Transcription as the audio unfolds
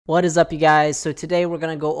What is up, you guys? So today we're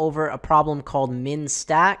going to go over a problem called min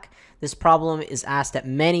stack. This problem is asked at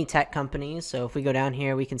many tech companies. So if we go down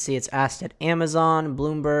here, we can see it's asked at Amazon,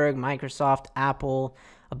 Bloomberg, Microsoft, Apple,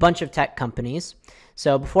 a bunch of tech companies.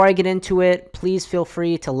 So before I get into it, please feel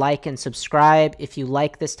free to like and subscribe. If you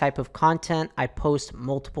like this type of content, I post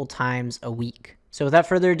multiple times a week. So without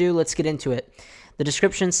further ado, let's get into it. The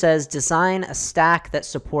description says, design a stack that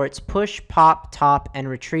supports push, pop, top, and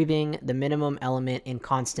retrieving the minimum element in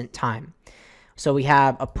constant time. So we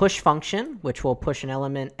have a push function, which will push an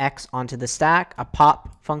element X onto the stack, a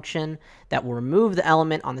pop function that will remove the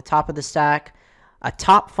element on the top of the stack, a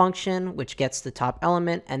top function, which gets the top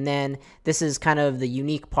element, and then this is kind of the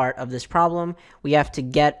unique part of this problem. We have to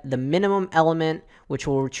get the minimum element, which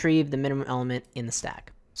will retrieve the minimum element in the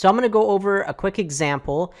stack. So I'm going to go over a quick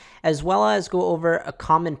example as well as go over a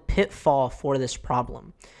common pitfall for this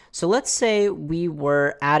problem. So let's say we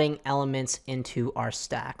were adding elements into our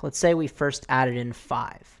stack. Let's say we first added in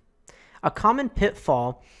 5. A common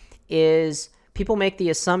pitfall is people make the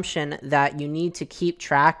assumption that you need to keep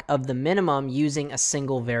track of the minimum using a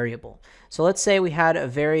single variable. So let's say we had a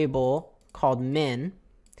variable called min.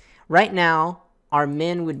 Right now, our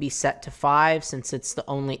min would be set to 5 since it's the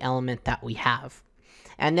only element that we have.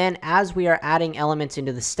 And then as we are adding elements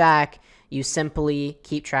into the stack, you simply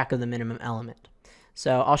keep track of the minimum element.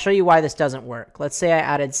 So I'll show you why this doesn't work. Let's say I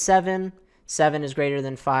added 7. 7 is greater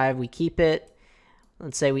than 5. We keep it.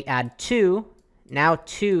 Let's say we add 2. Now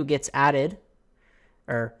 2 gets added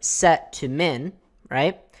or set to min,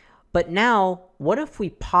 right? But now, what if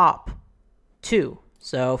we pop 2?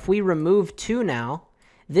 So if we remove 2 now,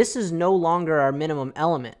 this is no longer our minimum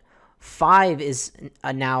element. 5 is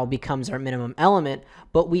now becomes our minimum element,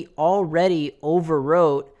 but we already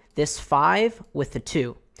overwrote this 5 with the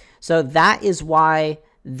 2. So that is why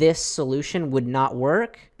this solution would not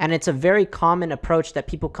work. And it's a very common approach that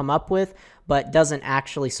people come up with, but doesn't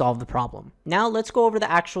actually solve the problem. Now let's go over the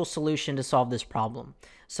actual solution to solve this problem.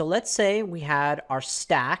 So let's say we had our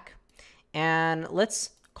stack, and let's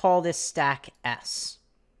call this stack S.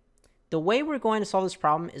 The way we're going to solve this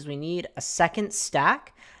problem is we need a second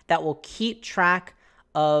stack that will keep track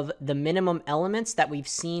of the minimum elements that we've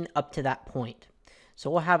seen up to that point. So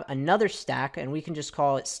we'll have another stack, and we can just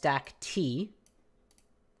call it stack T.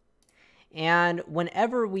 And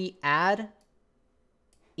whenever we add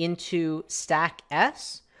into stack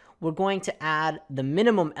S, we're going to add the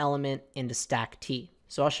minimum element into stack T.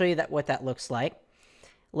 So I'll show you what that looks like.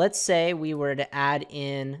 Let's say we were to add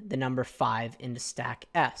in the number 5 into stack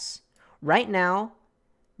S. Right now,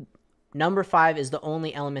 number 5 is the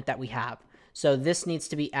only element that we have. So this needs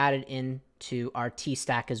to be added into our T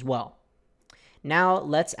stack as well. Now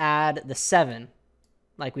let's add the 7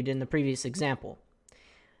 like we did in the previous example.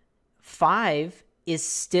 5 is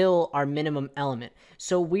still our minimum element.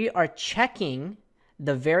 So we are checking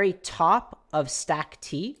the very top of stack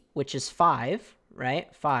T, which is 5,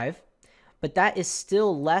 right? 5. But that is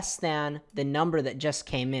still less than the number that just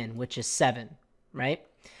came in, which is 7, right?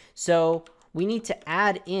 So we need to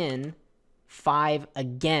add in 5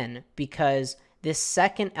 again, because this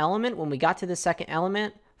second element, when we got to the second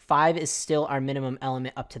element, 5 is still our minimum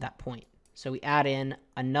element up to that point. So we add in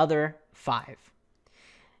another 5.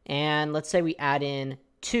 And let's say we add in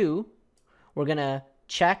 2. We're going to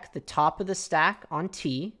check the top of the stack on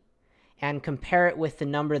T and compare it with the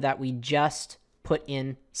number that we just put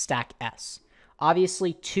in stack S.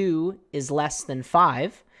 Obviously, 2 is less than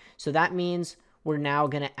 5, so that means we're now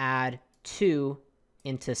going to add 2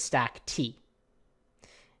 into stack T.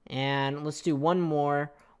 And let's do one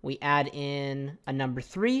more. We add in a number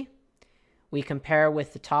 3. We compare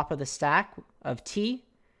with the top of the stack of T.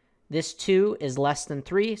 This 2 is less than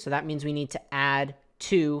 3, so that means we need to add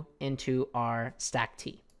 2 into our stack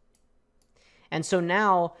T. And so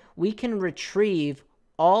now we can retrieve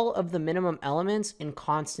all of the minimum elements in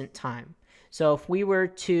constant time. So if we were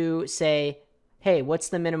to say, hey, what's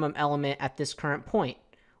the minimum element at this current point?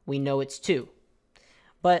 We know it's 2.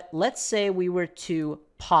 But let's say we were to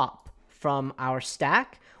pop from our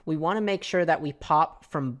stack. We want to make sure that we pop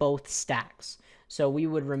from both stacks. So we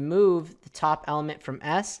would remove the top element from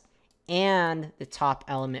S and the top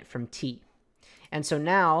element from T. And so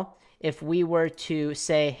now, if we were to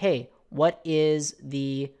say, hey, what is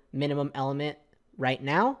the minimum element right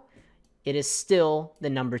now? It is still the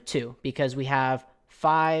number 2, because we have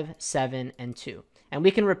 5, 7, and 2. And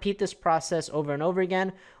we can repeat this process over and over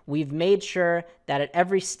again. We've made sure that at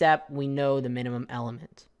every step we know the minimum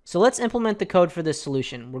element. So let's implement the code for this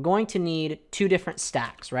solution. We're going to need 2 different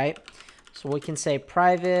stacks, right? So we can say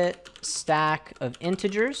private stack of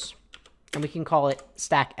integers, and we can call it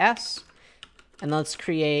stack S. And let's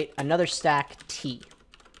create another stack T.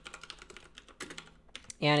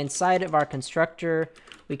 And inside of our constructor,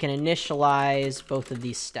 we can initialize both of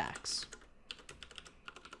these stacks.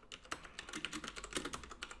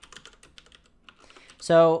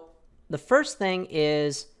 So the first thing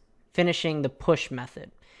is finishing the push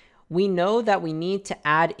method. We know that we need to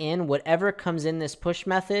add in whatever comes in this push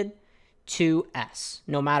method to s,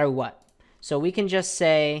 no matter what. So we can just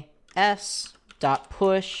say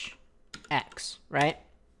s.push x, right?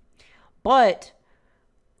 But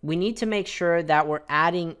we need to make sure that we're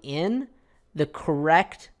adding in the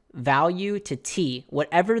correct value to t,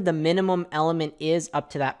 whatever the minimum element is up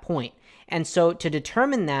to that point. And so to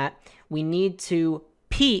determine that, we need to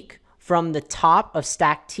peek from the top of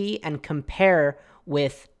stack t and compare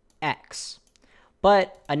with x.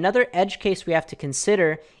 But another edge case we have to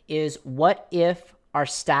consider is, what if our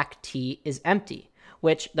stack t is empty?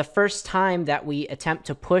 Which the first time that we attempt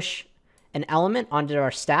to push an element onto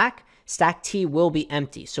our stack, stack t will be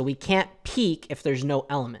empty. So we can't peek if there's no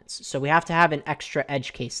elements. So we have to have an extra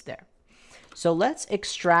edge case there. So let's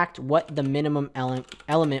extract what the minimum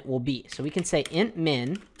element will be. So we can say int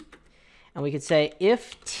min, and we could say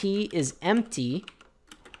if t is empty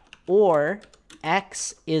or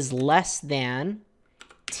x is less than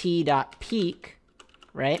t.peek,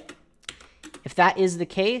 right? If that is the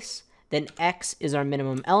case, then x is our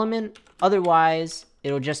minimum element. Otherwise,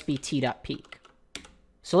 it'll just be t.peek.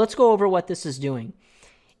 So let's go over what this is doing.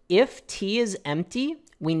 If t is empty,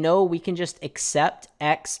 we know we can just accept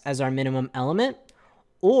x as our minimum element.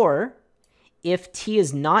 Or if t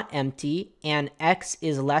is not empty and x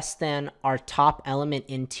is less than our top element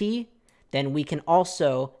in t, then we can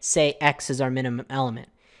also say x is our minimum element.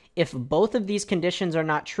 If both of these conditions are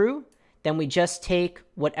not true, then we just take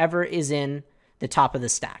whatever is in the top of the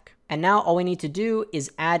stack. And now all we need to do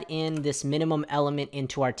is add in this minimum element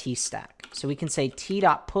into our t stack. So we can say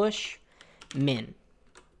t.push min.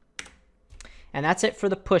 And that's it for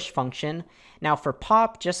the push function. Now for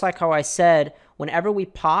pop, just like how I said, whenever we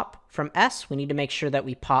pop from s, we need to make sure that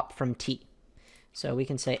we pop from t. So we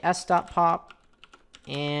can say s.pop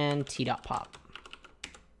and t.pop.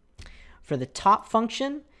 For the top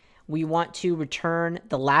function, we want to return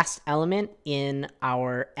the last element in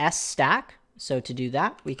our s stack. So to do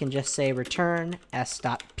that, we can just say return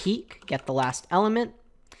s.peek, get the last element.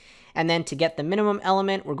 And then to get the minimum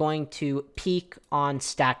element, we're going to peek on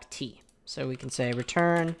stack t. So we can say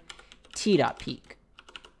return t.peek.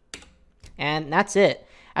 And that's it.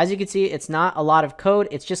 As you can see, it's not a lot of code.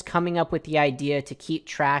 It's just coming up with the idea to keep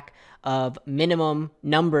track of minimum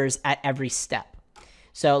numbers at every step.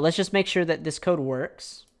 So let's just make sure that this code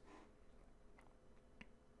works.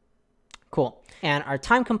 Cool. And our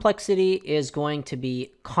time complexity is going to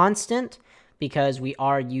be constant because we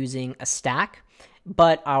are using a stack.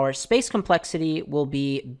 But our space complexity will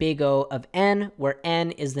be big O of n, where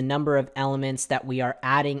n is the number of elements that we are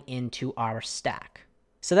adding into our stack.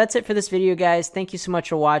 So that's it for this video, guys. Thank you so much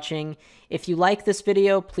for watching. If you like this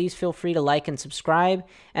video, please feel free to like and subscribe.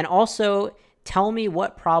 And also, tell me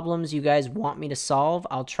what problems you guys want me to solve.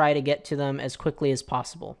 I'll try to get to them as quickly as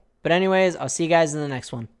possible. But anyways, I'll see you guys in the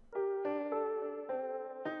next one.